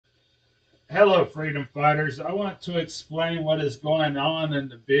Hello, freedom fighters. I want to explain what is going on in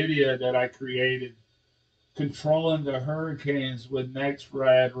the video that I created controlling the hurricanes with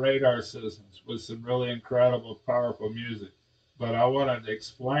Nexrad Radar Systems with some really incredible, powerful music. But I wanted to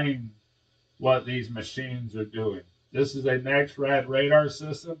explain what these machines are doing. This is a Nexrad Radar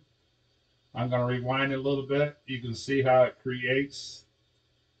System. I'm going to rewind it a little bit. You can see how it creates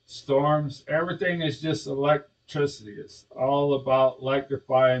storms. Everything is just electricity. It's all about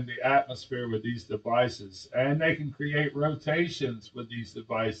electrifying the atmosphere with these devices. And they can create rotations with these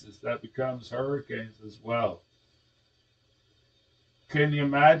devices that becomes hurricanes as well. Can you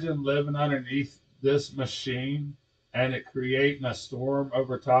imagine living underneath this machine and it creating a storm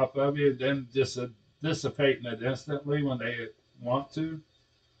over top of you and then just dissipating it instantly when they want to?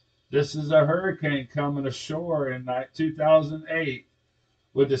 This is a hurricane coming ashore in 2008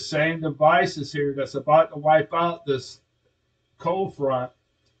 with the same devices here that's about to wipe out this cold front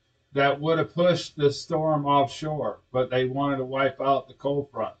that would have pushed the storm offshore, but they wanted to wipe out the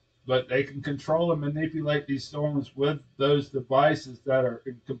cold front. But they can control and manipulate these storms with those devices that are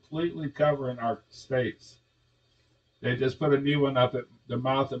completely covering our states. They just put a new one up at the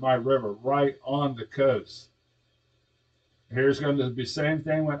mouth of my river, right on the coast. Here's going to be the same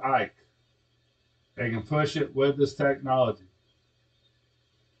thing with Ike. They can push it with this technology.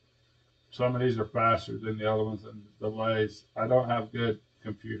 Some of these are faster than the other ones and delays. I don't have good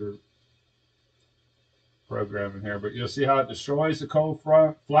computer programming here, but you'll see how it destroys the cold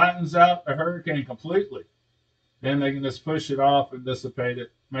front, flattens out the hurricane completely. Then they can just push it off and dissipate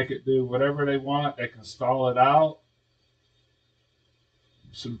it, make it do whatever they want. They can stall it out.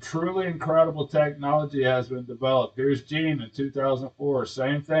 Some truly incredible technology has been developed. Here's Gene in 2004,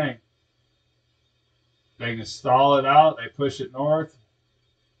 same thing. They can stall it out, they push it north.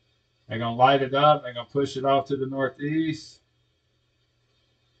 They're going to light it up. They're going to push it off to the northeast.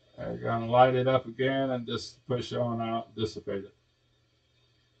 They're going to light it up again and just push on out, dissipate it.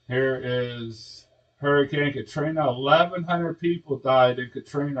 Here is Hurricane Katrina. 1,100 people died in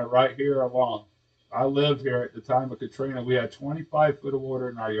Katrina right here along. I lived here at the time of Katrina. We had 25 foot of water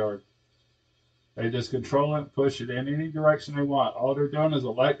in our yard. They just control it and push it in any direction they want. All they're doing is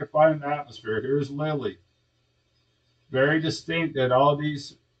electrifying the atmosphere. Here's Lily. Very distinct that all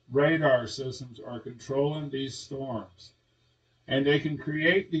these radar systems are controlling these storms. And they can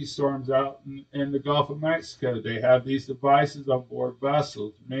create these storms out in the Gulf of Mexico. They have these devices on board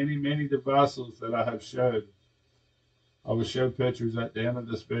vessels, many the vessels that I have showed. I will show pictures at the end of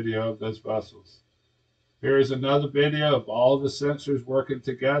this video of those vessels. Here is another video of all the sensors working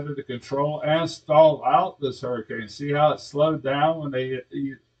together to control and stall out this hurricane. See how it slowed down when they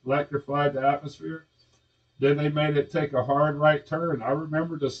electrified the atmosphere? Then they made it take a hard right turn. I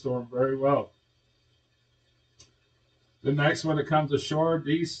remember this storm very well. The next one that comes ashore,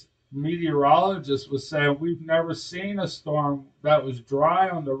 these meteorologists was saying, we've never seen a storm that was dry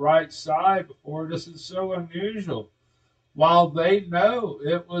on the right side before. This is so unusual. While they know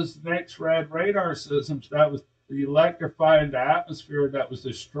it was Nexrad Radar Systems that was electrifying the atmosphere that was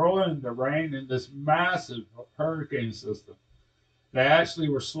destroying the rain in this massive hurricane system. They actually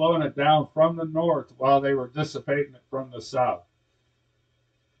were slowing it down from the north while they were dissipating it from the south.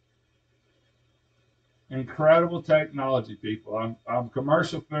 Incredible technology, people. I'm a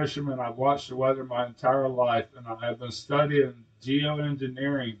commercial fisherman. I've watched the weather my entire life, and I have been studying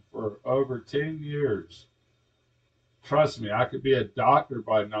geoengineering for over 10 years. Trust me, I could be a doctor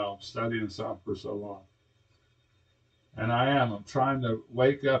by now. I'm studying something for so long. And I am. I'm trying to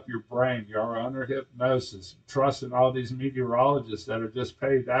wake up your brain. You're under hypnosis. Trusting all these meteorologists that are just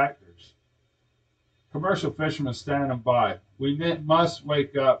paid actors. Commercial fishermen standing by. We must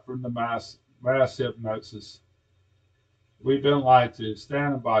wake up from the mass hypnosis. We've been lied to.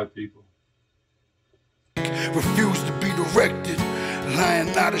 Standing by, people. Refuse to be directed.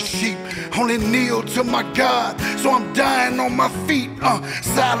 Lying not a sheep, only kneel to my God, so I'm dying on my feet.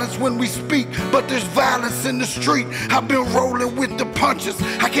 Silence when we speak, but there's violence in the street. I've been rolling with the punches,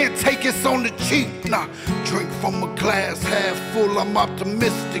 I can't take it's on the cheap. Nah, drink from a glass half full, I'm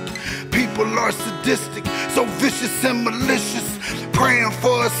optimistic. People are sadistic, so vicious and malicious. Praying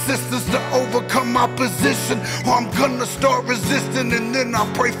for assistance to overcome opposition, or I'm gonna start resisting and then I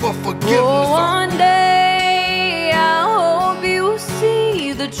pray for forgiveness. Oh, one day I hope you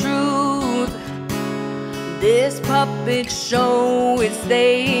see the truth. This puppet show, it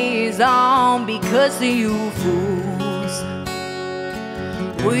stays on because of you fools.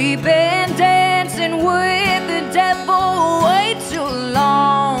 We've been dancing with the devil way too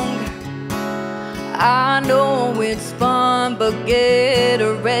long. I know it's fun, but get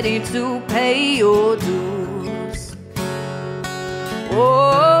ready to pay your dues.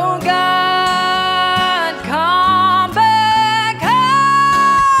 Oh God,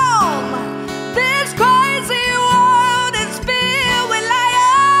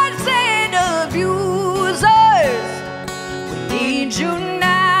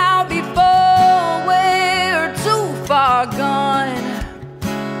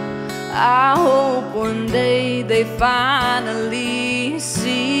 I hope one day they finally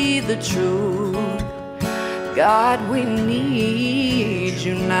see the truth. God, we need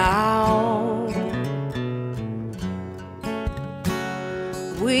you now.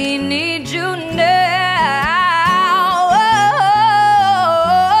 We need you now.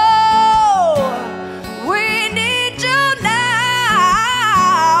 We need you now.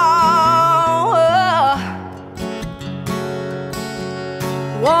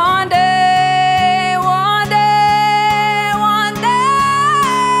 One day, one day, one day,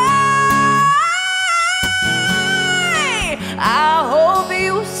 I hope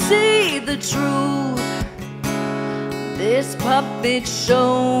you see the truth. This puppet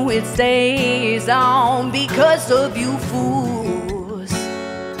show, it stays on because of you fools.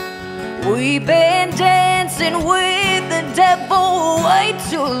 We've been dancing with the devil way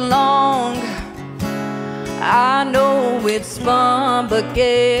too long. I know it's fun, but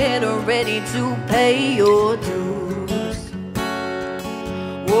get ready to pay your dues.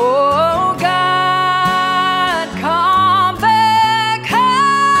 Oh God, come back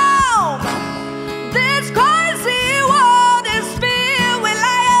home. This crazy world is filled with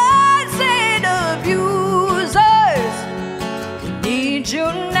liars and abusers. We need you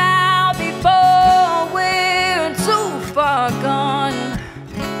now before we're too far gone.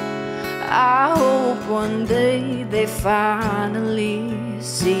 I hope one day they finally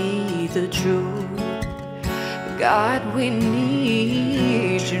see the truth. God, we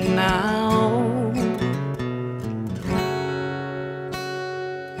need you now.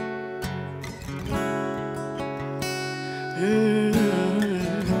 Mm.